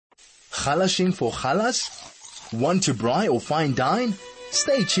Chalashing for chalas? Want to braai or fine dine?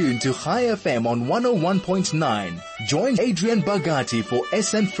 Stay tuned to High FM on 101.9. Join Adrienne Bogatie for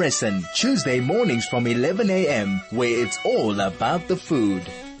Essen Fressen, Tuesday mornings from 11 a.m., where it's all about the food.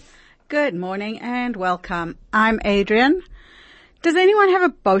 Good morning and welcome. I'm Adrienne. Does anyone have a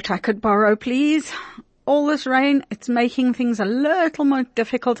boat I could borrow, please? All this rain, it's making things a little more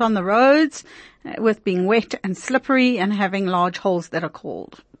difficult on the roads, with being wet and slippery and having large holes that are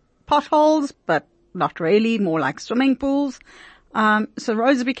called potholes, but not really, more like swimming pools. So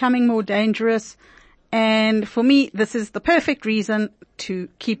roads are becoming more dangerous. And for me, this is the perfect reason to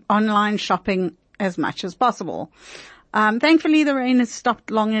keep online shopping as much as possible. Thankfully, the rain has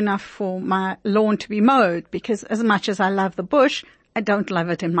stopped long enough for my lawn to be mowed, because as much as I love the bush, I don't love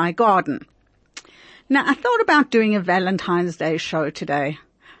it in my garden. Now, I thought about doing a Valentine's Day show today,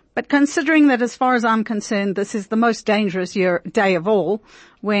 but considering that as far as I'm concerned, this is the most dangerous day of all,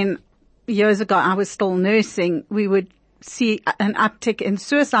 when years ago I was still nursing, we would see an uptick in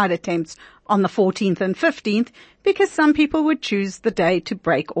suicide attempts on the 14th and 15th, because some people would choose the day to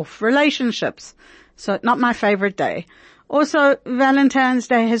break off relationships. So not my favorite day. Also, Valentine's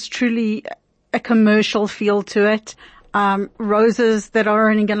Day has truly a commercial feel to it. Roses that are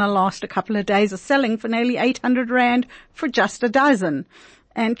only going to last a couple of days are selling for nearly 800 Rand for just a dozen.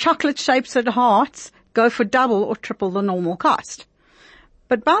 And chocolate shapes at hearts go for double or triple the normal cost.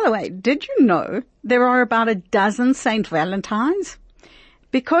 But by the way, did you know there are about a dozen Saint Valentines?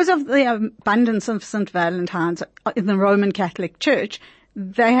 Because of the abundance of Saint Valentines in the Roman Catholic Church,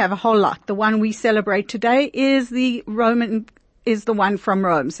 they have a whole lot. The one we celebrate today is the one from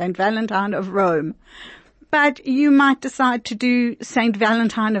Rome, Saint Valentine of Rome. But you might decide to do Saint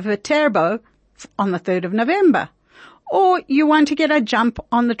Valentine of Viterbo on the 3rd of November. Or you want to get a jump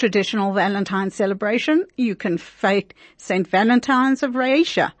on the traditional Valentine celebration, you can fake Saint Valentine's of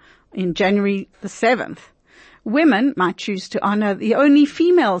Raisha in January the 7th. Women might choose to honor the only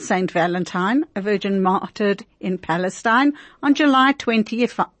female Saint Valentine, a virgin martyred in Palestine, on July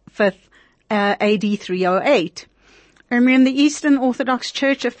 25th, AD 308. And in the Eastern Orthodox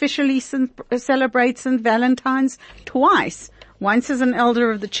Church officially celebrates St. Valentine's twice. Once as an elder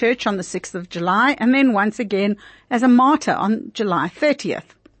of the church on the 6th of July, and then once again as a martyr on July 30th.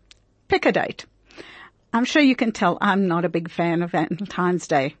 Pick a date. I'm sure you can tell I'm not a big fan of Valentine's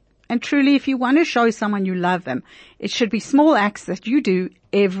Day. And truly, if you want to show someone you love them, it should be small acts that you do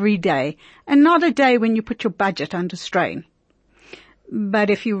every day, and not a day when you put your budget under strain. But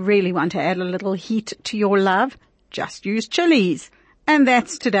if you really want to add a little heat to your love, just use chilies. And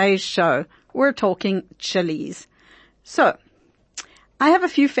that's today's show. We're talking chilies. So, I have a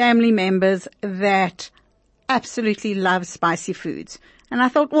few family members that absolutely love spicy foods. And I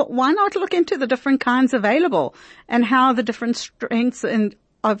thought, well, why not look into the different kinds available and how the different strengths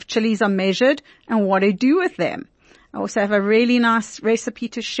of chilies are measured and what to do with them. I also have a really nice recipe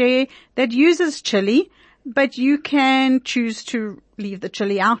to share that uses chili, but you can choose to leave the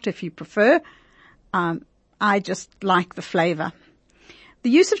chili out if you prefer. I just like the flavor. The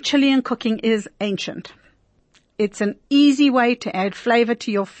use of chili in cooking is ancient. It's an easy way to add flavor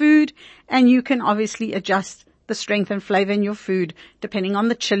to your food, and you can obviously adjust the strength and flavor in your food depending on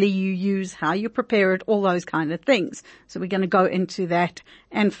the chili you use, how you prepare it, all those kind of things. So we're going to go into that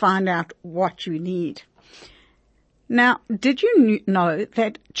and find out what you need. Now, did you know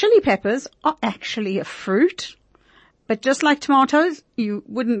that chili peppers are actually a fruit? But just like tomatoes, you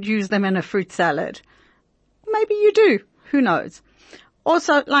wouldn't use them in a fruit salad. Maybe you do. Who knows?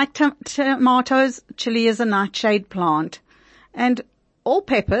 Also, like tomatoes, chili is a nightshade plant. And all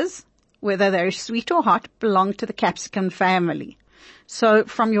peppers, whether they're sweet or hot, belong to the capsicum family. So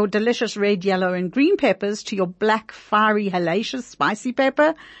from your delicious red, yellow, and green peppers to your black, fiery, hellacious, spicy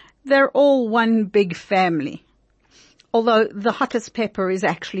pepper, they're all one big family. Although the hottest pepper is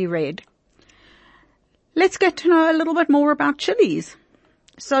actually red. Let's get to know a little bit more about chilies.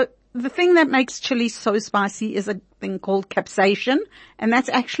 So the thing that makes chili so spicy is a thing called capsaicin, and that's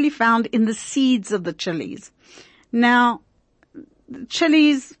actually found in the seeds of the chilies. Now,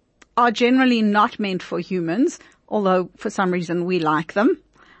 chilies are generally not meant for humans, although for some reason we like them.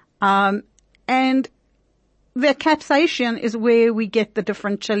 And the capsaicin is where we get the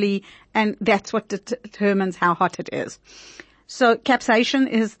different chili, and that's what determines how hot it is. So capsaicin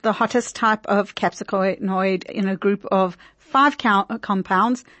is the hottest type of capsicanoid in a group of 5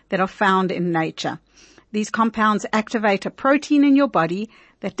 compounds that are found in nature. These compounds activate a protein in your body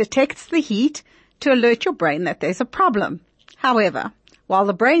that detects the heat to alert your brain that there's a problem. However, while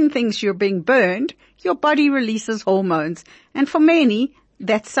the brain thinks you're being burned, your body releases hormones, and for many,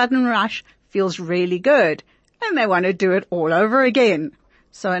 that sudden rush feels really good, and they want to do it all over again.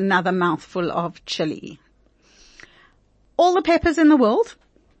 So another mouthful of chili. All the peppers in the world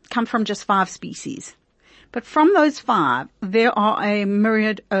come from just 5 species. But from those 5, there are a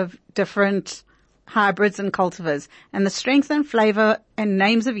myriad of different hybrids and cultivars, and the strength and flavor and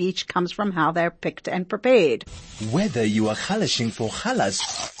names of each comes from how they're picked and prepared. Whether you are halashing for halas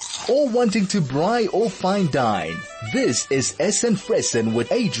or wanting to braai or fine dine, this is Essen Fressen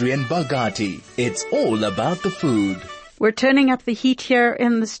with Adrienne Bogatie. It's all about the food. We're turning up the heat here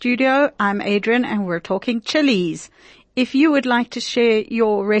in the studio. I'm Adrienne and we're talking chilies. If you would like to share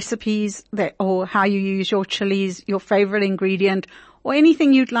your recipes or how you use your chilies, your favorite ingredient, or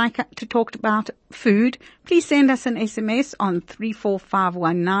anything you'd like to talk about food, please send us an SMS on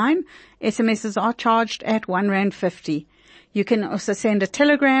 34519. SMSs are charged at R1.50. You can also send a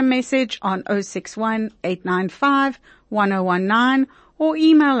telegram message on 061-895-1019 or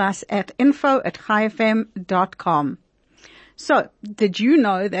email us at info@highfm.com. So, did you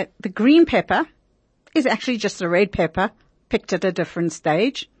know that the green pepper is actually just a red pepper picked at a different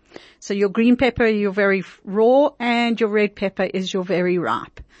stage? So your green pepper, you're very raw, and your red pepper is your very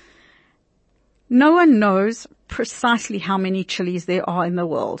ripe. No one knows precisely how many chilies there are in the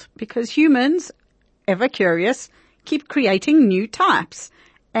world because humans, ever curious, keep creating new types,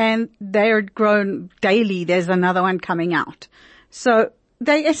 and they're grown daily. There's another one coming out. So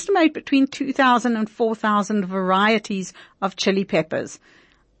they estimate between 2,000 and 4,000 varieties of chili peppers.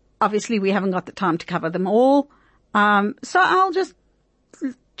 Obviously, we haven't got the time to cover them all. So I'll just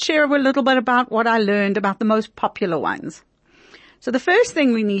share a little bit about what I learned about the most popular ones. So the first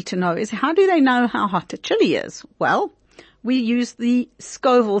thing we need to know is, how do they know how hot a chili is? Well, we use the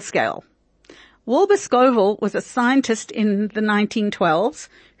Scoville scale. Wilbur Scoville was a scientist in the 1912s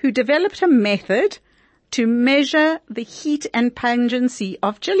who developed a method to measure the heat and pungency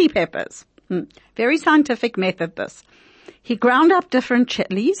of chili peppers. Very scientific method, this. He ground up different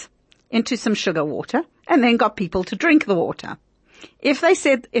chilies into some sugar water and then got people to drink the water. If they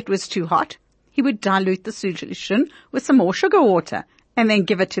said it was too hot, he would dilute the solution with some more sugar water and then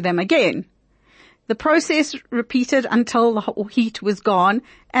give it to them again. The process repeated until the heat was gone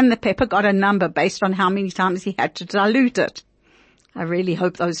and the pepper got a number based on how many times he had to dilute it. I really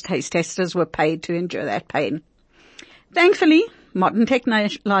hope those taste testers were paid to endure that pain. Thankfully, modern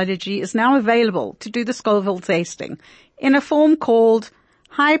technology is now available to do the Scoville testing in a form called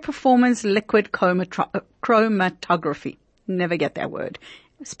high-performance liquid chromatography. Never get that word.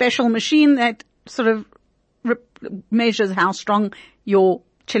 A special machine that sort of measures how strong your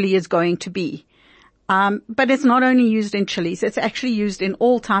chili is going to be. But it's not only used in chilies, it's actually used in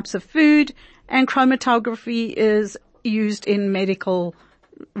all types of food, and chromatography is used in medical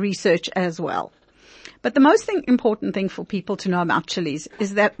research as well. But the most important thing for people to know about chilies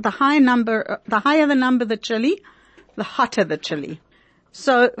is that the higher the number the chili, the hotter the chili.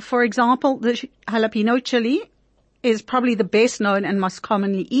 So, for example, the jalapeno chili is probably the best known and most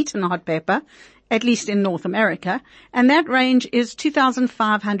commonly eaten hot pepper, at least in North America, and that range is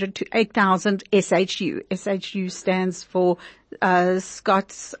 2,500 to 8,000 SHU. SHU stands for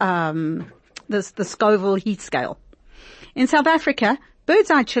Scott's the Scoville heat scale. In South Africa, bird's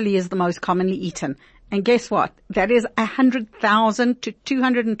eye chili is the most commonly eaten, and guess what? That is 100,000 to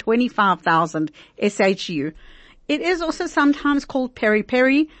 225,000 SHU. It is also sometimes called peri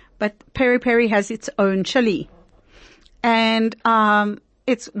peri, but peri peri has its own chili. And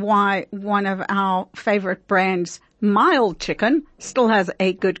it's why one of our favorite brands, Mild Chicken, still has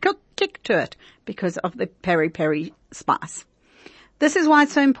a good kick to it because of the peri peri spice. This is why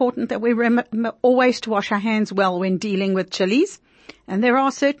it's so important that we remember always to wash our hands well when dealing with chilies. And there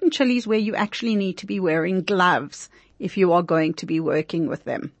are certain chilies where you actually need to be wearing gloves if you are going to be working with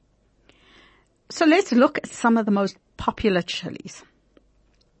them. So let's look at some of the most popular chilies.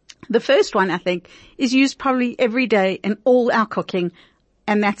 The first one, I think, is used probably every day in all our cooking,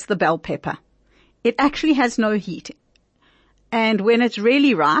 and that's the bell pepper. It actually has no heat. And when it's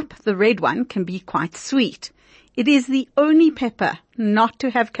really ripe, the red one can be quite sweet. It is the only pepper not to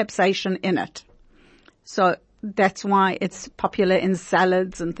have capsaicin in it. So that's why it's popular in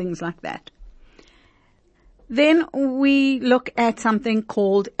salads and things like that. Then we look at something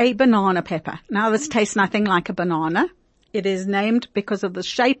called a banana pepper. Now this tastes nothing like a banana. It is named because of the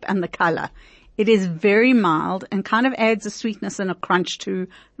shape and the color. It is very mild and kind of adds a sweetness and a crunch to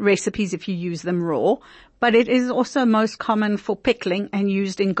recipes if you use them raw. But it is also most common for pickling and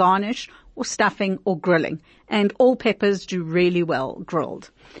used in garnish or stuffing or grilling. And all peppers do really well grilled.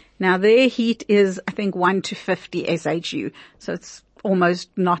 Now their heat is, I think, 1 to 50 SHU. So it's almost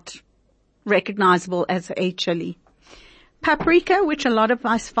not recognizable as a chili. Paprika, which a lot of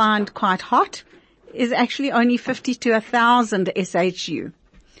us find quite hot, is actually only 50 to 1,000 SHU.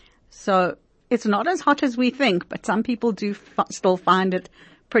 So it's not as hot as we think, but some people do still find it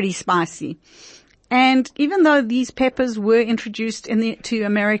pretty spicy. And even though these peppers were introduced to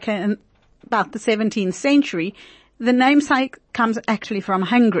America in about the 17th century, the namesake comes actually from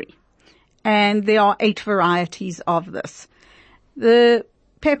Hungary. And there are 8 varieties of this. The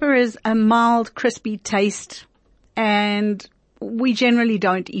pepper is a mild, crispy taste, and we generally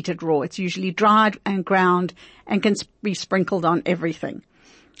don't eat it raw. It's usually dried and ground and can be sprinkled on everything.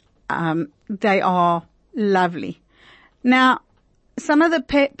 They are lovely. Now, some of the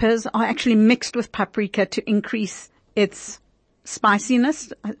peppers are actually mixed with paprika to increase its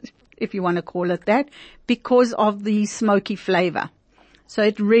spiciness, if you want to call it that, because of the smoky flavor. So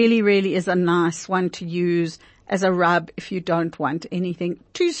it really, really is a nice one to use as a rub if you don't want anything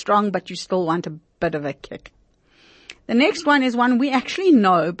too strong, but you still want a bit of a kick. The next one is one we actually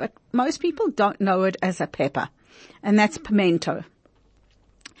know, but most people don't know it as a pepper, and that's pimento.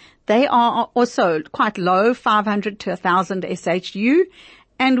 They are also quite low, 500 to 1,000 SHU,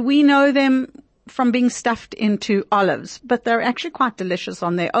 and we know them from being stuffed into olives, but they're actually quite delicious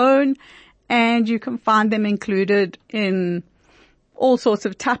on their own, and you can find them included in all sorts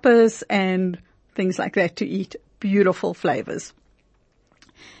of tapas and things like that to eat. Beautiful flavors.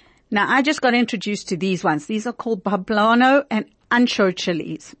 Now, I just got introduced to these ones. These are called poblano and ancho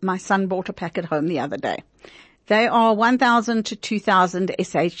chilies. My son brought a packet home the other day. They are 1,000 to 2,000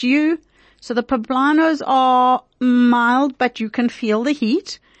 SHU. So the poblanos are mild, but you can feel the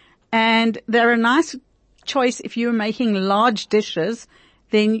heat. And they're a nice choice if you're making large dishes,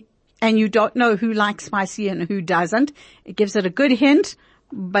 and you don't know who likes spicy and who doesn't. It gives it a good hint,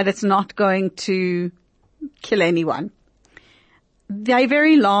 but it's not going to kill anyone. They're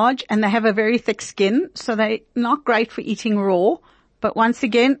very large and they have a very thick skin, so they're not great for eating raw, but once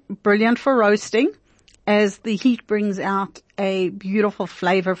again, brilliant for roasting, as the heat brings out a beautiful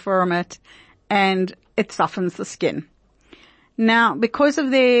flavor from it and it softens the skin. Now, because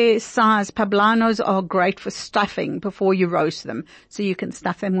of their size, poblanos are great for stuffing before you roast them. So you can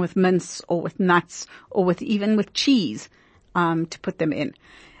stuff them with mince or with nuts or even with cheese, to put them in.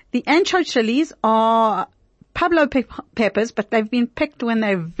 The ancho chilies are Pueblo peppers, but they've been picked when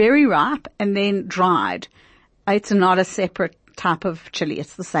they're very ripe and then dried. It's not a separate type of chili.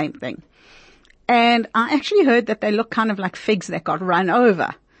 It's the same thing. And I actually heard that they look kind of like figs that got run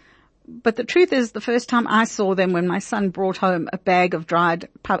over. But the truth is, the first time I saw them when my son brought home a bag of dried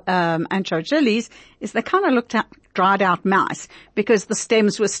ancho chilies, is they kind of looked like dried out mice because the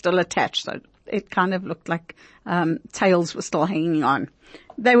stems were still attached. So it kind of looked like tails were still hanging on.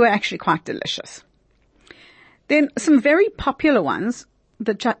 They were actually quite delicious. Then some very popular ones,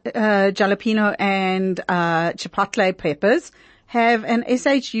 the jalapeno and chipotle peppers, have an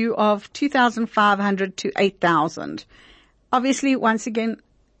SHU of 2,500 to 8,000. Obviously, once again,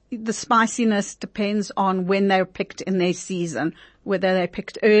 the spiciness depends on when they're picked in their season, whether they're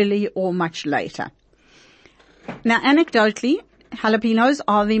picked early or much later. Now, anecdotally, jalapenos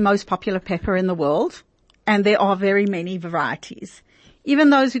are the most popular pepper in the world, and there are very many varieties. Even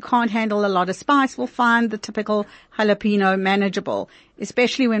those who can't handle a lot of spice will find the typical jalapeno manageable,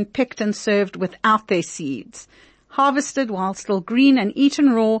 especially when picked and served without their seeds. Harvested while still green and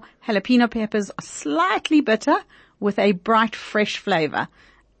eaten raw, jalapeno peppers are slightly bitter with a bright, fresh flavor.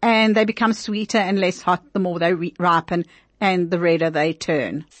 And they become sweeter and less hot the more they ripen and the redder they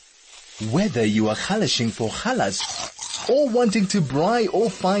turn. Whether you are halashing for halas or wanting to braai or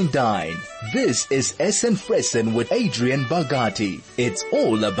fine dine, this is Essen Fressen with Adrienne Bogatie. It's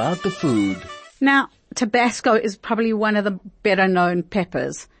all about the food. Now, Tabasco is probably one of the better known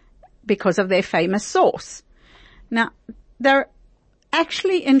peppers because of their famous sauce. Now, they're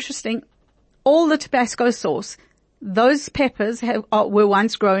actually interesting. All the Tabasco sauce, those peppers were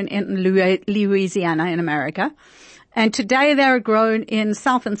once grown in Louisiana in America, and today they're grown in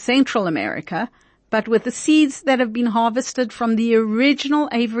South and Central America, but with the seeds that have been harvested from the original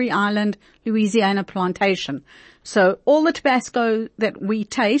Avery Island, Louisiana plantation. So all the Tabasco that we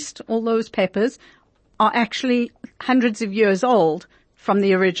taste, all those peppers, are actually hundreds of years old from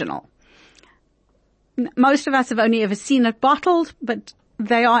the original. Most of us have only ever seen it bottled, but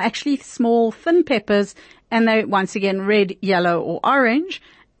they are actually small, thin peppers, and they're once again red, yellow, or orange.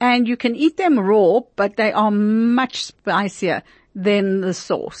 And you can eat them raw, but they are much spicier than the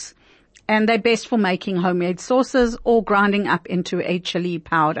sauce. And they're best for making homemade sauces or grinding up into a chili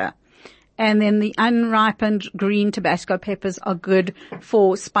powder. And then the unripened green Tabasco peppers are good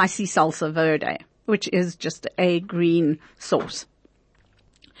for spicy salsa verde, which is just a green sauce.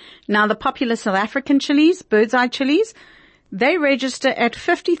 Now, the popular South African chilies, bird's eye chilies, they register at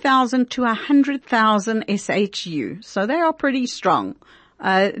 50,000 to 100,000 SHU. So they are pretty strong.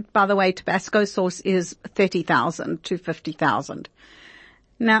 By the way, Tabasco sauce is 30,000 to 50,000.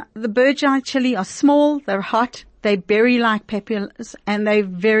 Now, the bird's eye chili are small, they're hot, they're berry-like peppers, and they're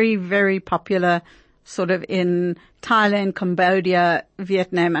very, very popular sort of in Thailand, Cambodia,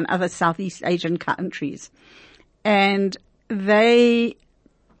 Vietnam, and other Southeast Asian countries. And they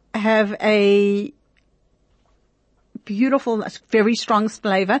have a beautiful, very strong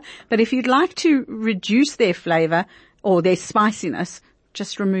flavor. But if you'd like to reduce their flavor or their spiciness,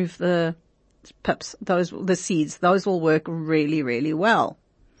 just remove the pips, the seeds. Those will work really, really well.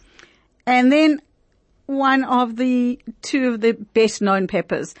 And then two of the best known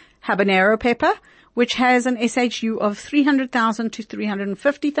peppers, habanero pepper, which has an SHU of 300,000 to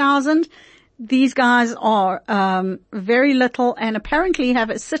 350,000. These guys are very little and apparently have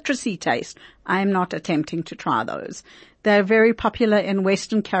a citrusy taste. I am not attempting to try those. They're very popular in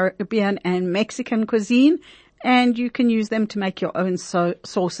Western Caribbean and Mexican cuisine, and you can use them to make your own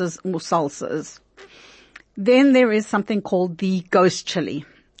sauces or salsas. Then there is something called the ghost chili.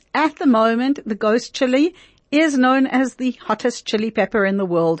 At the moment, the ghost chili is known as the hottest chili pepper in the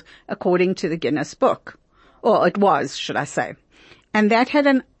world, according to the Guinness Book. Or it was, should I say. And that had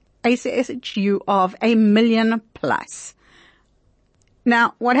an SHU of 1 million plus.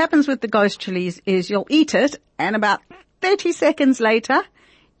 Now, what happens with the ghost chilies is you'll eat it, and about 30 seconds later,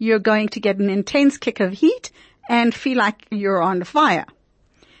 you're going to get an intense kick of heat and feel like you're on fire.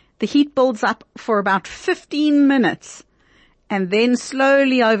 The heat builds up for about 15 minutes, and then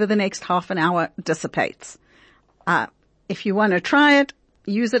slowly over the next half an hour dissipates. If you want to try it,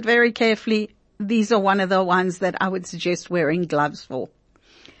 use it very carefully. These are one of the ones that I would suggest wearing gloves for.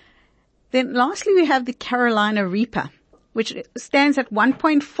 Then lastly, we have the Carolina Reaper, which stands at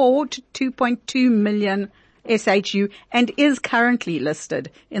 1.4 to 2.2 million SHU and is currently listed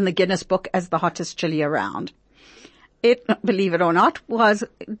in the Guinness Book as the hottest chili around. It, believe it or not, was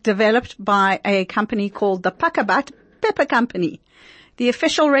developed by a company called the Puckabat Pepper Company. The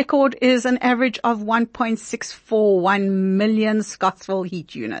official record is an average of 1.641 million Scottsville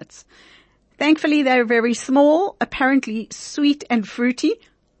heat units. Thankfully, they're very small, apparently sweet and fruity.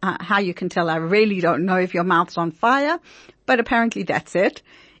 How you can tell, I really don't know if your mouth's on fire, but apparently that's it.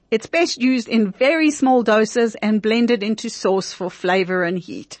 It's best used in very small doses and blended into sauce for flavor and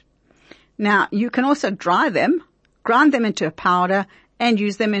heat. Now, you can also dry them, grind them into a powder, and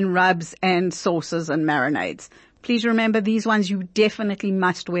use them in rubs and sauces and marinades. Please remember, these ones you definitely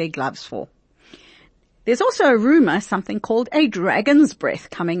must wear gloves for. There's also a rumor, something called a dragon's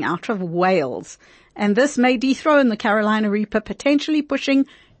breath coming out of Wales. And this may dethrone the Carolina Reaper, potentially pushing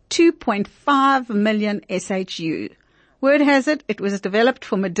 2.5 million SHU. Word has it, it was developed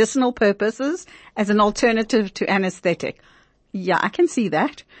for medicinal purposes as an alternative to anesthetic. Yeah, I can see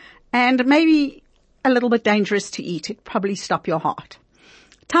that. And maybe a little bit dangerous to eat. It'd probably stop your heart.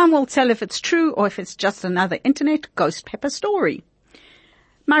 Time will tell if it's true or if it's just another internet ghost pepper story.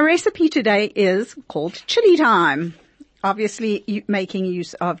 My recipe today is called Chili Time. Obviously, making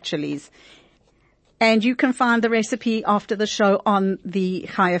use of chilies. And you can find the recipe after the show on the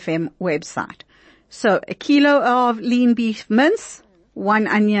Chai FM website. So, 1 kilo of lean beef mince, 1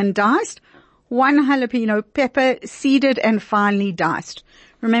 onion diced, 1 jalapeno pepper seeded and finely diced.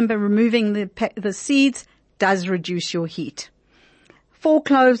 Remember, removing the seeds does reduce your heat. 4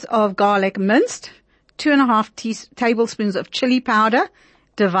 cloves of garlic minced, 2.5 tablespoons of chili powder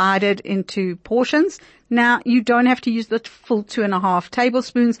divided into portions. Now, you don't have to use the full 2.5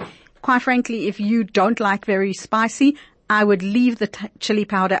 tablespoons. Quite frankly, if you don't like very spicy, I would leave the chili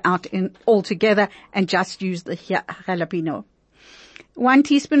powder out altogether and just use the jalapeno. 1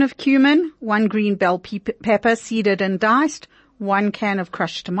 teaspoon of cumin, 1 green bell pepper seeded and diced, 1 can of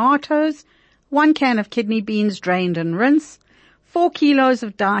crushed tomatoes, 1 can of kidney beans drained and rinsed, 4 kilos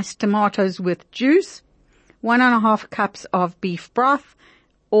of diced tomatoes with juice, 1.5 cups of beef broth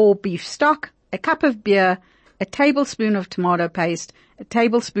or beef stock, a cup of beer, a tablespoon of tomato paste, a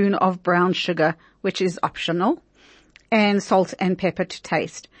tablespoon of brown sugar, which is optional, and salt and pepper to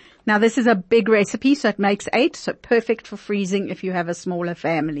taste. Now, this is a big recipe, so it makes 8, so perfect for freezing if you have a smaller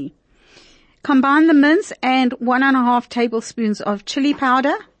family. Combine the mince and 1.5 tablespoons of chili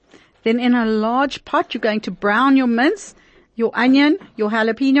powder. Then in a large pot, you're going to brown your mince, your onion, your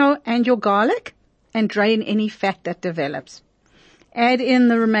jalapeno, and your garlic, and drain any fat that develops. Add in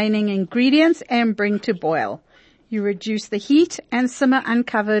the remaining ingredients and bring to boil. You reduce the heat and simmer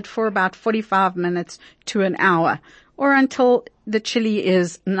uncovered for about 45 minutes to an hour, or until the chili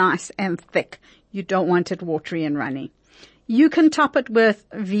is nice and thick. You don't want it watery and runny. You can top it with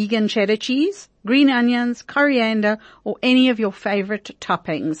vegan cheddar cheese, green onions, coriander, or any of your favorite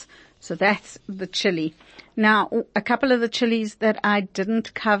toppings. So that's the chili. Now, a couple of the chilies that I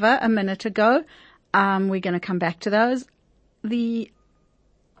didn't cover a minute ago, we're going to come back to those. The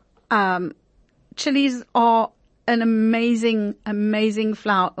chilies are an amazing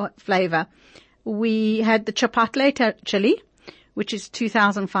flavor. We had the chipotle chili, which is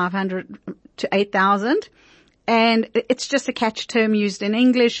 2,500 to 8,000. And it's just a catch term used in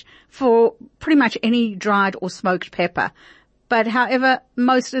English for pretty much any dried or smoked pepper. But however,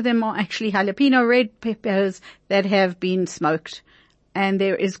 most of them are actually jalapeno red peppers that have been smoked. And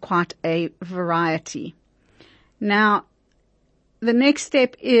there is quite a variety. Now, the next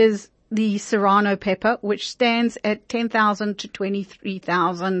step is the serrano pepper, which stands at 10,000 to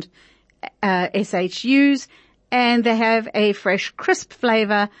 23,000 SHUs, and they have a fresh, crisp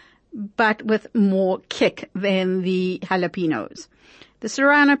flavor, but with more kick than the jalapenos. The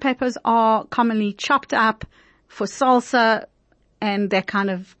serrano peppers are commonly chopped up for salsa and that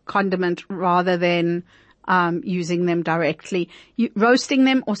kind of condiment rather than using them directly. Roasting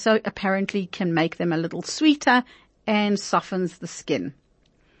them also apparently can make them a little sweeter and softens the skin.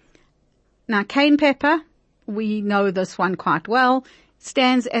 Now, cayenne pepper, we know this one quite well,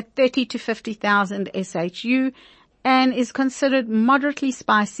 stands at 30 to 50,000 SHU and is considered moderately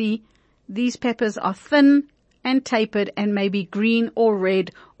spicy. These peppers are thin and tapered and may be green or red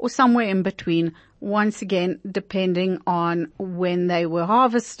or somewhere in between, once again, depending on when they were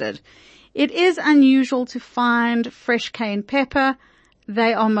harvested. It is unusual to find fresh cayenne pepper.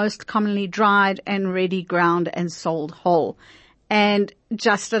 They are most commonly dried and ready ground and sold whole. And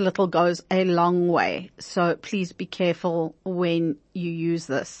just a little goes a long way. So please be careful when you use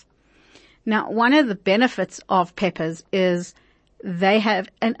this. Now, one of the benefits of peppers is they have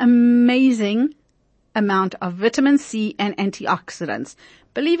an amazing amount of vitamin C and antioxidants.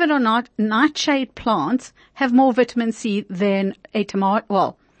 Believe it or not, nightshade plants have more vitamin C than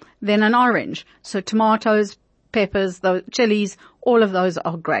than an orange. So tomatoes, peppers, those chilies, all of those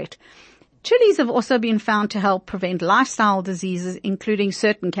are great. Chilies have also been found to help prevent lifestyle diseases, including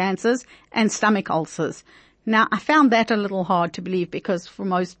certain cancers and stomach ulcers. Now, I found that a little hard to believe because for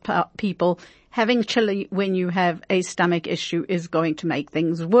most people, having chili when you have a stomach issue is going to make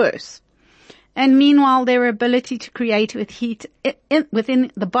things worse. And meanwhile, their ability to create with heat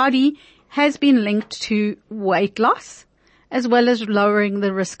within the body has been linked to weight loss, as well as lowering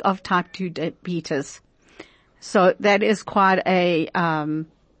the risk of type 2 diabetes. So that is quite a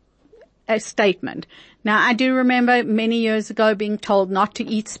statement. Now, I do remember many years ago being told not to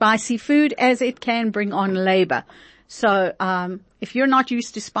eat spicy food as it can bring on labor. So, if you're not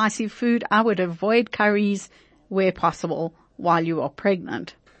used to spicy food, I would avoid curries where possible while you are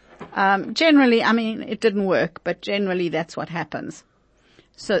pregnant. Generally, I mean, it didn't work, but generally that's what happens.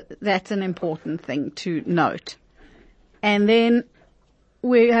 So that's an important thing to note. And then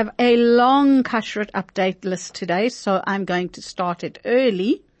we have a long kashrut update list today, so I'm going to start it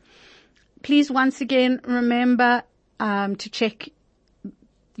early. Please once again remember to check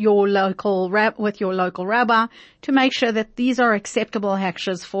your local with your local rabbi to make sure that these are acceptable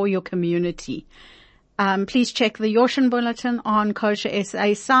hechshers for your community. Please check the Yoshin Bulletin on Kosher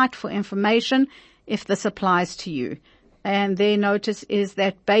SA site for information if this applies to you. And their notice is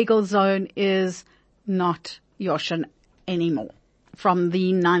that Bagel Zone is not Yoshin anymore from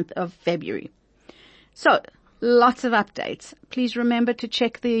the 9th of February. So, lots of updates. Please remember to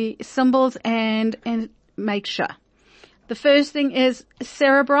check the symbols and make sure. The first thing is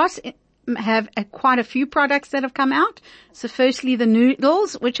Cerebros have quite a few products that have come out. So firstly, the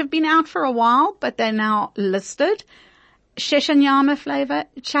noodles, which have been out for a while, but they're now listed. Sheshanyama flavor,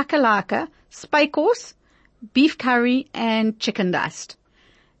 chakalaka, speikos, beef curry, and chicken dust.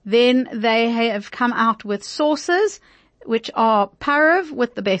 Then they have come out with sauces, which are Parav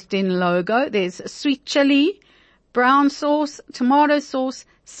with the Best In logo. There's sweet chili, brown sauce, tomato sauce,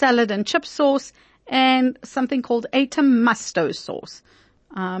 salad and chip sauce, and something called a Tamasto sauce.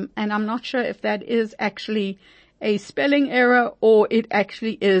 And I'm not sure if that is actually a spelling error or it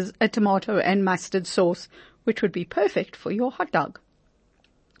actually is a tomato and mustard sauce, which would be perfect for your hot dog.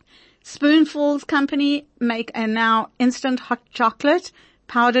 Spoonfuls Company make a now instant hot chocolate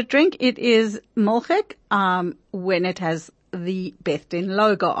powder drink. It is milchik, when it has the Best In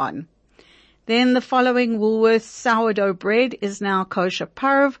logo on. Then the following Woolworths sourdough bread is now kosher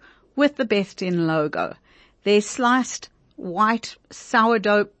parv with the Best In logo. Their sliced white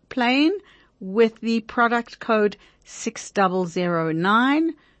sourdough plain with the product code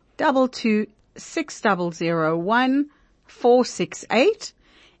 6009 226001468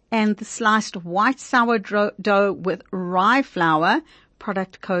 and the sliced white sourdough with rye flour,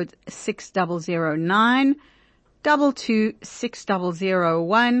 product code 6009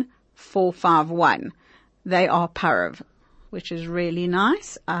 226001451. they are parv, which is really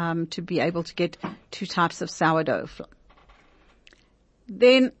nice, to be able to get 2 types of sourdough.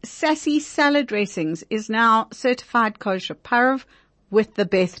 Then Sassy Salad Dressings is now certified kosher parv with the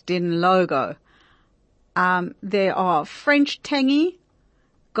Beth Din logo. There are French tangy,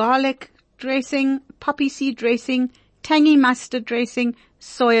 garlic dressing, poppy seed dressing, tangy mustard dressing,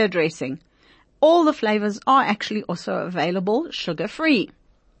 soya dressing. All the flavors are actually also available sugar-free.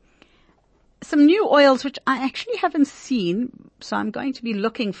 Some new oils which I actually haven't seen, so I'm going to be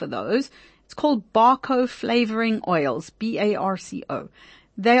looking for those. It's called Barco Flavoring Oils, B-A-R-C-O.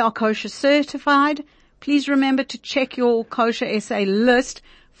 They are kosher certified. Please remember to check your Kosher SA list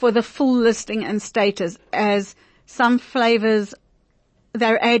for the full listing and status, as some flavors,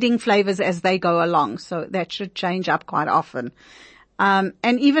 they're adding flavors as they go along, so that should change up quite often. And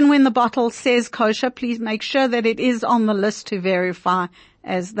even when the bottle says kosher, please make sure that it is on the list to verify,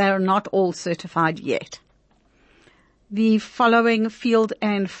 as they're not all certified yet. The following Field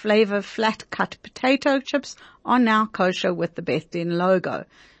and Flavor flat cut potato chips are now kosher with the Beth Din logo.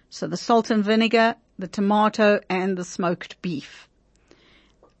 So the salt and vinegar, the tomato, and the smoked beef.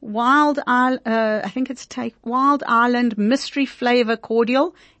 Wild Island Mystery Flavor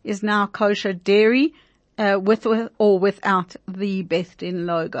Cordial is now kosher dairy, with or without the Beth Din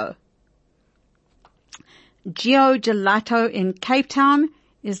logo. Geo Gelato in Cape Town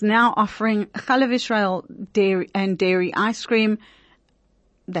is now offering Chalav Israel dairy ice cream.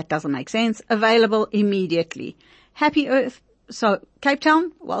 That doesn't make sense. Available immediately. Happy Earth. So Cape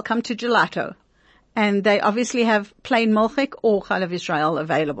Town, welcome to Gelato. And they obviously have plain milchik or Chalav Israel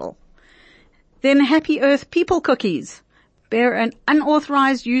available. Then Happy Earth People Cookies bear an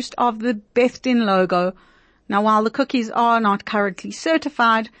unauthorized use of the Beth Din logo. Now, while the cookies are not currently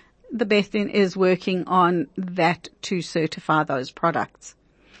certified, the Beth Din is working on that to certify those products.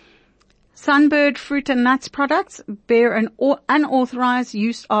 Sunbird Fruit and Nuts products bear an unauthorized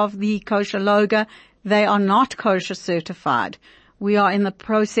use of the kosher logo. They are not kosher certified. We are in the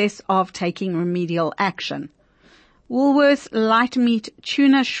process of taking remedial action. Woolworths Light Meat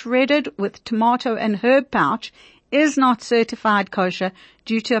Tuna Shredded with Tomato and Herb Pouch is not certified kosher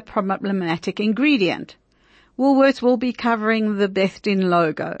due to a problematic ingredient. Woolworths will be covering the Beth Din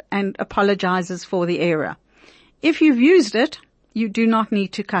logo and apologizes for the error. If you've used it, you do not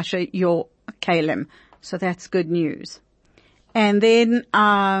need to kosher your kalim. So that's good news. And then,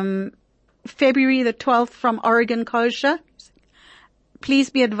 February the 12th from Oregon Kosher. Please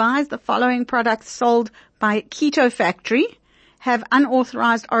be advised the following products sold by Keto Factory have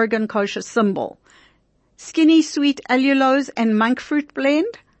unauthorized Oregon Kosher symbol. Skinny Sweet Allulose and Monk Fruit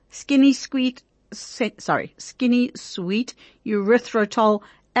Blend, Skinny Sweet Erythritol,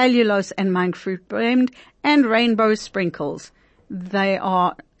 Allulose and Monk Fruit Blend, and Rainbow Sprinkles. They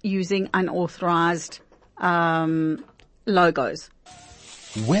are using unauthorized logos.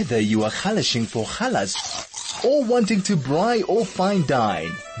 Whether you are halashing for halas or wanting to braai or fine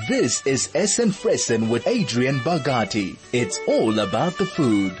dine, this is Essen Fressen with Adrienne Bogatie. It's all about the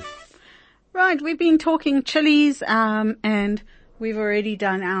food. Right, we've been talking chilies, and we've already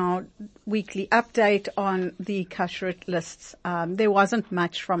done our weekly update on the kashrut lists. There wasn't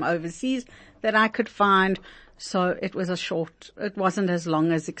much from overseas that I could find, so it wasn't as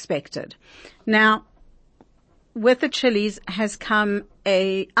long as expected. Now, with the chilies has come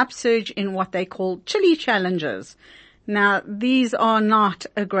a upsurge in what they call chili challenges. Now, these are not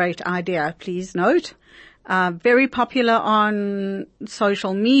a great idea, please note. Very popular on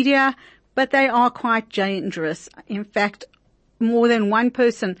social media, but they are quite dangerous. In fact, more than one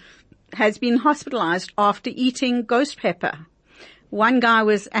person has been hospitalized after eating ghost pepper. One guy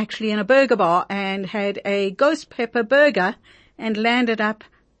was actually in a burger bar and had a ghost pepper burger and landed up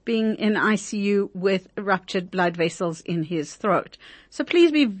being in ICU with ruptured blood vessels in his throat. So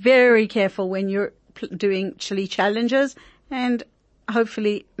please be very careful when you're doing chili challenges, and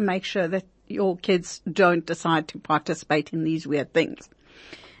hopefully make sure that your kids don't decide to participate in these weird things.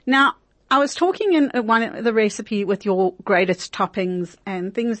 Now, I was talking in the recipe with your greatest toppings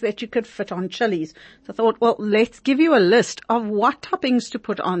and things that you could fit on chilies. So I thought, well, let's give you a list of what toppings to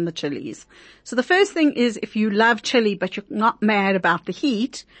put on the chilies. So the first thing is, if you love chili but you're not mad about the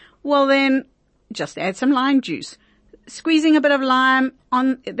heat, well then just add some lime juice. Squeezing a bit of lime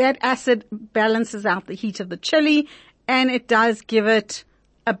on that acid balances out the heat of the chili, and it does give it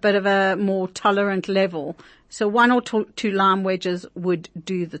a bit of a more tolerant level. So 1 or 2 lime wedges would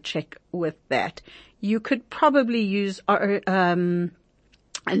do the trick with that. You could probably use a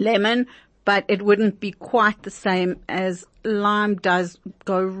lemon, but it wouldn't be quite the same, as lime does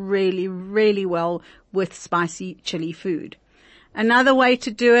go really, really well with spicy chili food. Another way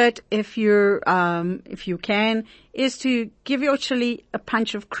to do it, if you can, is to give your chili a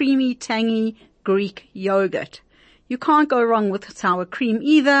punch of creamy, tangy Greek yogurt. You can't go wrong with sour cream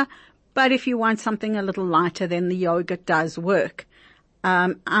either, but if you want something a little lighter, then the yogurt does work.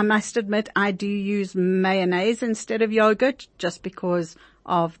 I must admit I do use mayonnaise instead of yogurt just because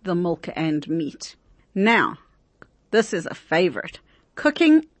of the milk and meat. Now, this is a favorite.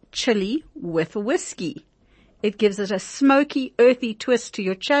 Cooking chili with whiskey. It gives it a smoky, earthy twist to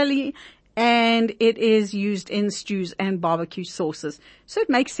your chili, and it is used in stews and barbecue sauces. So it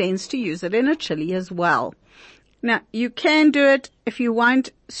makes sense to use it in a chili as well. Now, you can do it if you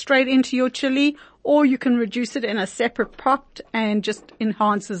want straight into your chili, or you can reduce it in a separate pot and just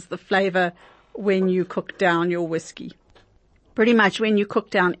enhances the flavor when you cook down your whiskey. Pretty much when you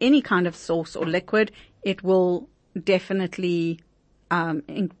cook down any kind of sauce or liquid, it will definitely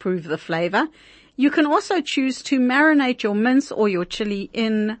improve the flavor. You can also choose to marinate your mince or your chili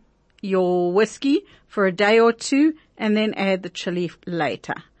in your whiskey for a day or two and then add the chili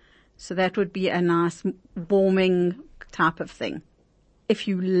later. So that would be a nice warming type of thing. If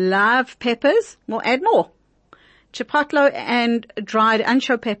you love peppers, well, add more. Chipotle and dried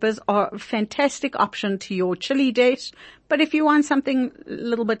ancho peppers are a fantastic option to your chili dish. But if you want something a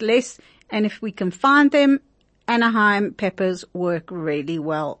little bit less, and if we can find them, Anaheim peppers work really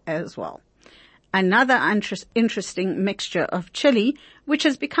well as well. Another interesting mixture of chili, which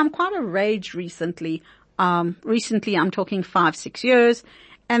has become quite a rage recently. Recently, I'm talking 5-6 years,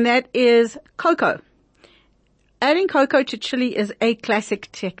 and that is cocoa. Adding cocoa to chili is a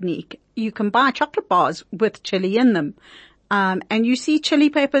classic technique. You can buy chocolate bars with chili in them. And you see chili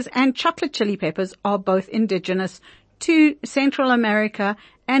peppers and chocolate chili peppers are both indigenous to Central America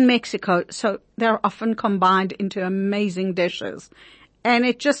and Mexico. So they're often combined into amazing dishes. And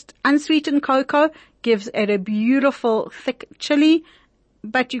it just, unsweetened cocoa gives it a beautiful thick chili,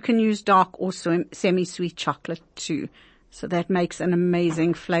 but you can use dark or semi-sweet chocolate too. So that makes an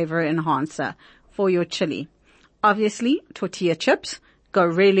amazing flavor enhancer for your chili. Obviously, tortilla chips go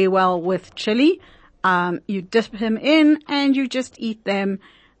really well with chili. You dip them in and you just eat them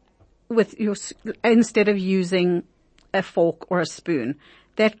with instead of using a fork or a spoon.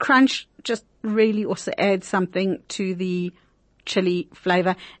 That crunch just really also adds something to the chili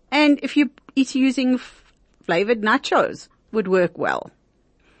flavor. And if you eat using flavored nachos, would work well.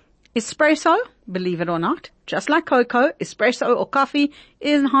 Espresso, believe it or not, just like cocoa, espresso or coffee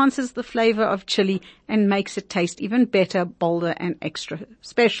enhances the flavor of chili and makes it taste even better, bolder, and extra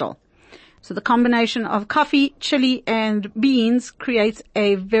special. So the combination of coffee, chili, and beans creates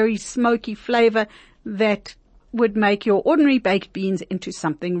a very smoky flavor that would make your ordinary baked beans into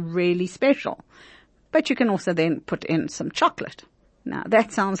something really special. But you can also then put in some chocolate. Now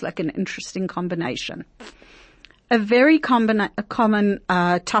that sounds like an interesting combination. A very common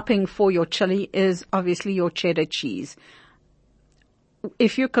topping for your chili is obviously your cheddar cheese.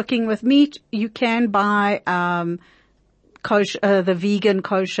 If you're cooking with meat, you can buy the vegan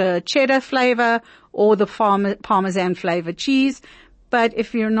kosher cheddar flavor or the Parmesan flavored cheese. But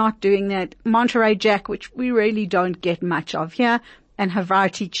if you're not doing that, Monterey Jack, which we really don't get much of here, and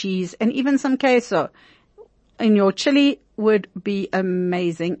Havarti cheese and even some queso in your chili would be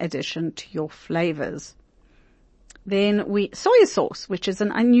amazing addition to your flavors. Then soy sauce, which is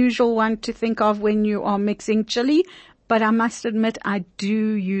an unusual one to think of when you are mixing chili, but I must admit I do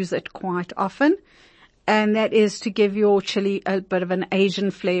use it quite often. And that is to give your chili a bit of an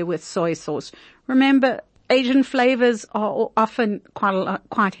Asian flair with soy sauce. Remember, Asian flavors are often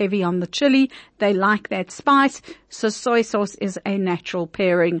quite heavy on the chili. They like that spice. So soy sauce is a natural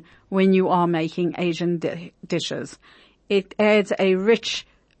pairing when you are making Asian dishes. It adds a rich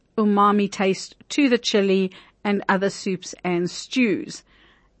umami taste to the chili and other soups and stews.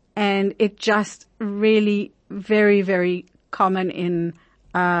 And it just really very, very common in,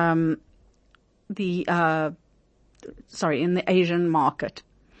 in the Asian market.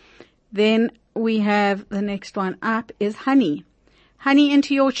 Then we have the next one up is honey. Honey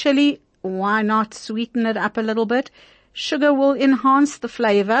into your chili. Why not sweeten it up a little bit? Sugar will enhance the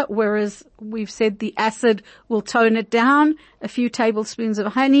flavor, whereas we've said the acid will tone it down. A few tablespoons of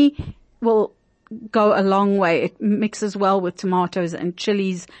honey will go a long way. It mixes well with tomatoes and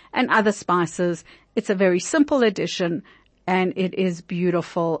chilies and other spices. It's a very simple addition and it is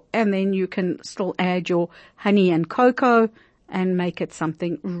beautiful. And then you can still add your honey and cocoa and make it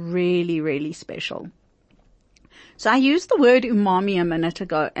something really, really special. So I used the word umami a minute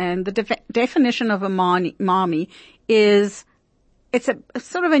ago, and the definition of umami is it's a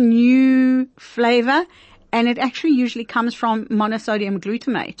sort of a new flavor, and it actually usually comes from monosodium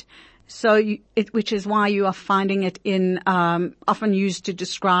glutamate. So which is why you are finding it in, often used to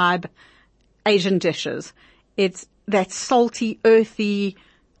describe Asian dishes. It's that salty, earthy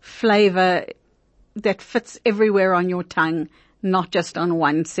flavor that fits everywhere on your tongue, not just on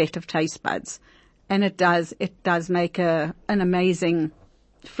one set of taste buds. And it does make an amazing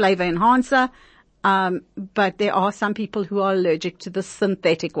flavor enhancer. But there are some people who are allergic to the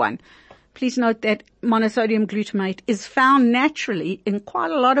synthetic one. Please note that monosodium glutamate is found naturally in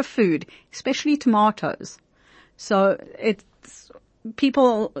quite a lot of food, especially tomatoes. So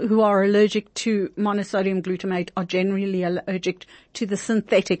people who are allergic to monosodium glutamate are generally allergic to the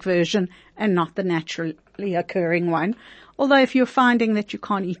synthetic version and not the naturally occurring one. Although if you're finding that you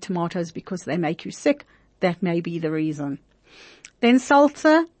can't eat tomatoes because they make you sick, that may be the reason. Then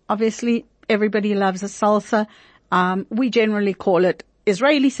salsa, obviously everybody loves a salsa. We generally call it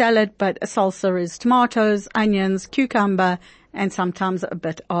Israeli salad, but a salsa is tomatoes, onions, cucumber, and sometimes a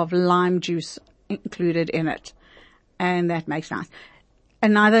bit of lime juice included in it. And that makes nice.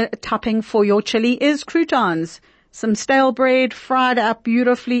 Another topping for your chili is croutons. Some stale bread fried up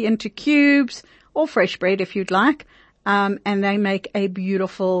beautifully into cubes, or fresh bread if you'd like. And they make a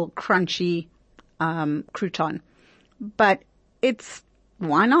beautiful crunchy, crouton. But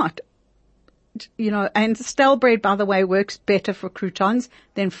why not? And stale bread, by the way, works better for croutons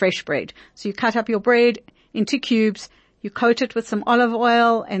than fresh bread. So you cut up your bread into cubes, you coat it with some olive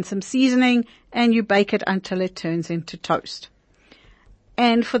oil and some seasoning, and you bake it until it turns into toast.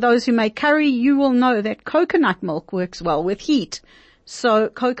 And for those who make curry, you will know that coconut milk works well with heat. So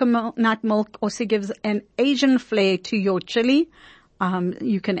coconut milk also gives an Asian flair to your chili.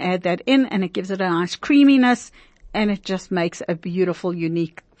 You can add that in, and it gives it a nice creaminess, and it just makes a beautiful,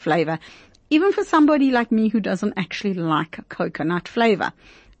 unique flavor. Even for somebody like me who doesn't actually like a coconut flavor.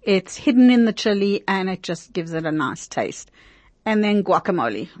 It's hidden in the chili and it just gives it a nice taste. And then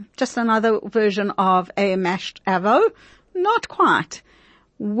guacamole. Just another version of a mashed avo. Not quite.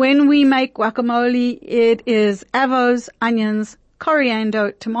 When we make guacamole, it is avos, onions,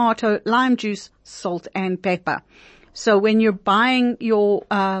 coriander, tomato, lime juice, salt and pepper. So when you're buying your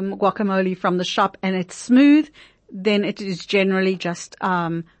guacamole from the shop and it's smooth, then it is generally just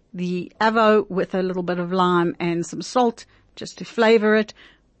the avo with a little bit of lime and some salt just to flavor it.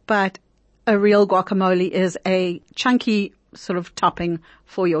 But a real guacamole is a chunky sort of topping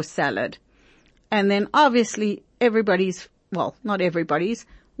for your salad. And then obviously not everybody's,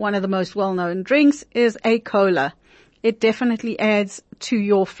 one of the most well-known drinks is a cola. It definitely adds to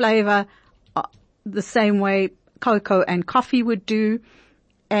your flavor the same way cocoa and coffee would do.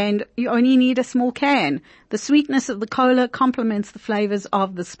 And you only need a small can. The sweetness of the cola complements the flavors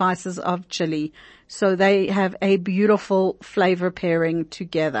of the spices of chili. So they have a beautiful flavor pairing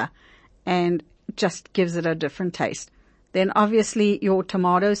together and just gives it a different taste. Then obviously your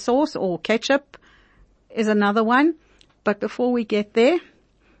tomato sauce or ketchup is another one. But before we get there,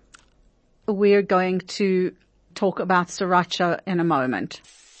 we're going to talk about sriracha in a moment.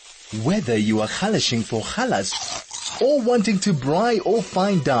 Whether you are halashing for halas or wanting to braai or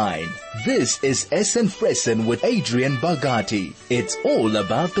fine dine, this is Essen Fressen with Adrienne Bogatie. It's all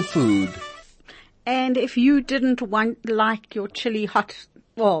about the food. And if you didn't like your chili hot,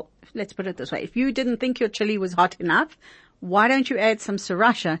 well, let's put it this way. If you didn't think your chili was hot enough, why don't you add some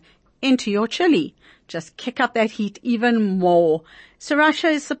sriracha into your chili? Just kick up that heat even more.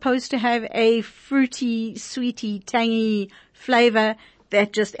 Sriracha is supposed to have a fruity, sweety, tangy flavor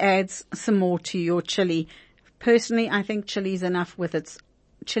that just adds some more to your chili. Personally, I think chili's enough with its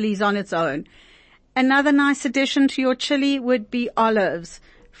chili's on its own. Another nice addition to your chili would be olives.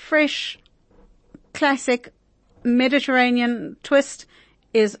 Fresh, classic Mediterranean twist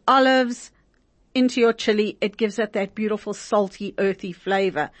is olives into your chili. It gives it that beautiful salty, earthy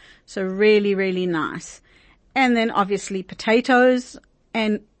flavor. So really, really nice. And then obviously potatoes.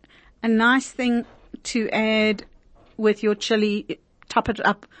 And a nice thing to add with your chili, top it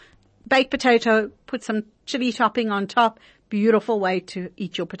up, baked potato, put some chili topping on top. Beautiful way to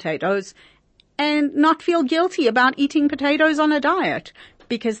eat your potatoes. And not feel guilty about eating potatoes on a diet,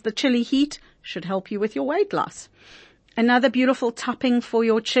 because the chili heat should help you with your weight loss. Another beautiful topping for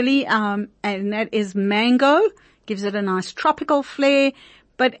your chili, and that is mango. Gives it a nice tropical flair.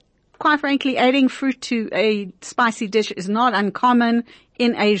 But quite frankly, adding fruit to a spicy dish is not uncommon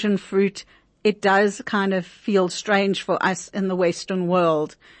in Asian fruit. It does kind of feel strange for us in the Western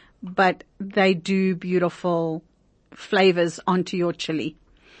world, but they do beautiful flavors onto your chili.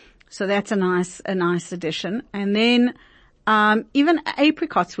 So that's a nice addition. And then, even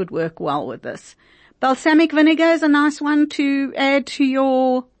apricots would work well with this. Balsamic vinegar is a nice one to add to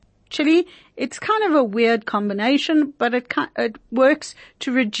your chili. It's kind of a weird combination, but it works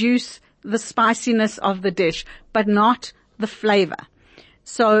to reduce the spiciness of the dish, but not the flavor.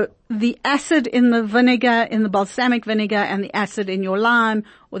 So the acid in the vinegar, in the balsamic vinegar, and the acid in your lime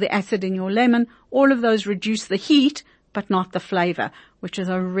or the acid in your lemon, all of those reduce the heat, but not the flavor, which is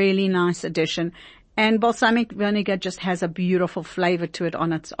a really nice addition. And balsamic vinegar just has a beautiful flavor to it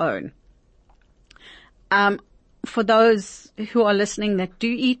on its own. For those who are listening that do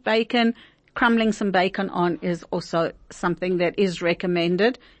eat bacon, crumbling some bacon on is also something that is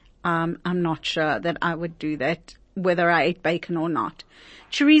recommended. I'm not sure that I would do that, whether I ate bacon or not.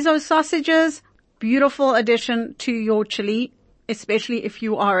 Chorizo sausages, beautiful addition to your chili, especially if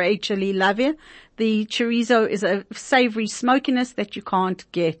you are a chili lover. The chorizo is a savory smokiness that you can't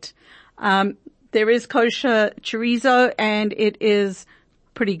get. There is kosher chorizo, and it is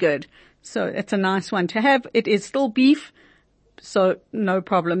pretty good. So it's a nice one to have. It is still beef, so no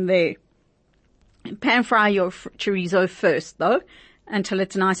problem there. Pan fry your chorizo first, though, until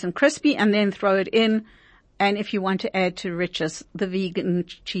it's nice and crispy, and then throw it in. And if you want to add to riches, the vegan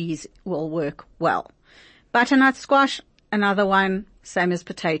cheese will work well. Butternut squash, another one, same as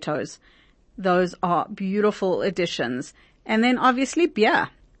potatoes. Those are beautiful additions. And then obviously beer.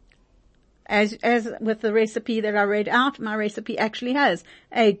 As with the recipe that I read out, my recipe actually has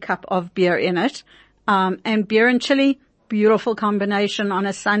a cup of beer in it. And beer and chili, beautiful combination on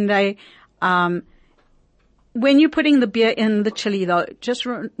a Sunday. When you're putting the beer in the chili, though, just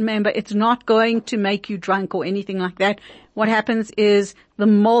remember it's not going to make you drunk or anything like that. What happens is the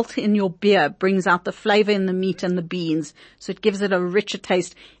malt in your beer brings out the flavor in the meat and the beans, so it gives it a richer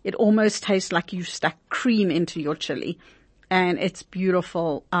taste. It almost tastes like you stuck cream into your chili, and it's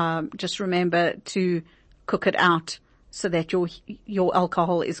beautiful. Just remember to cook it out so that your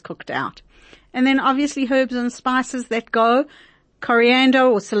alcohol is cooked out. And then obviously herbs and spices that go, coriander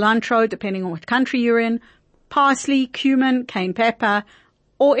or cilantro, depending on what country you're in, parsley, cumin, cayenne pepper,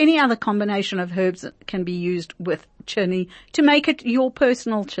 or any other combination of herbs that can be used with chili to make it your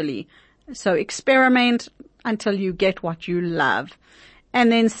personal chili. So experiment until you get what you love.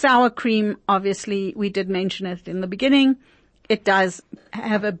 And then sour cream, obviously, we did mention it in the beginning. It does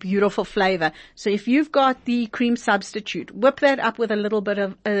have a beautiful flavor. So if you've got the cream substitute, whip that up with a little bit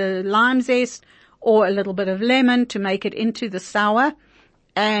of lime zest or a little bit of lemon to make it into the sour,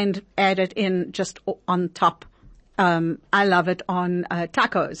 and add it in just on top. I love it on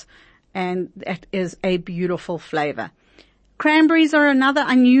tacos, and that is a beautiful flavor. Cranberries are another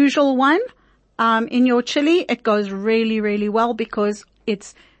unusual one. In your chili, it goes really, really well because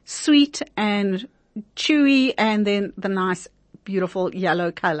it's sweet and chewy, and then the nice, beautiful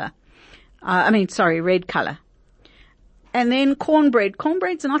yellow color. Red color. And then cornbread.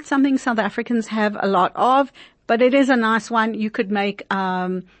 Cornbread's not something South Africans have a lot of, but it is a nice one. You could make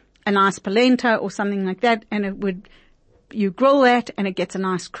a nice polenta or something like that, and you grill that, and it gets a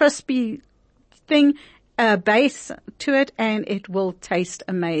nice crispy base to it, and it will taste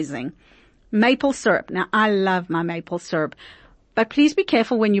amazing. Maple syrup. Now, I love my maple syrup, but please be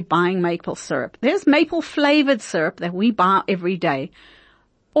careful when you're buying maple syrup. There's maple flavored syrup that we buy every day.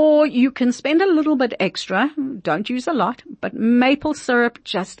 Or you can spend a little bit extra, don't use a lot, but maple syrup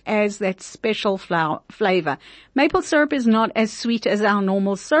just adds that special flavor. Maple syrup is not as sweet as our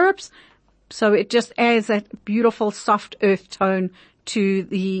normal syrups, so it just adds that beautiful soft earth tone to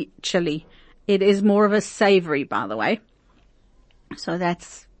the chili. It is more of a savory, by the way. So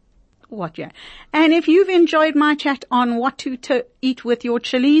that's And if you've enjoyed my chat on what to eat with your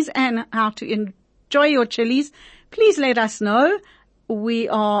chilies and how to enjoy your chilies, please let us know. We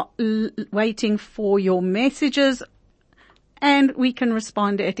are waiting for your messages, and we can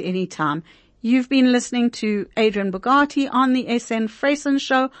respond at any time. You've been listening to Adrienne Bogatie on the SN Fresen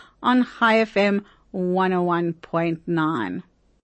Show on High FM 101.9.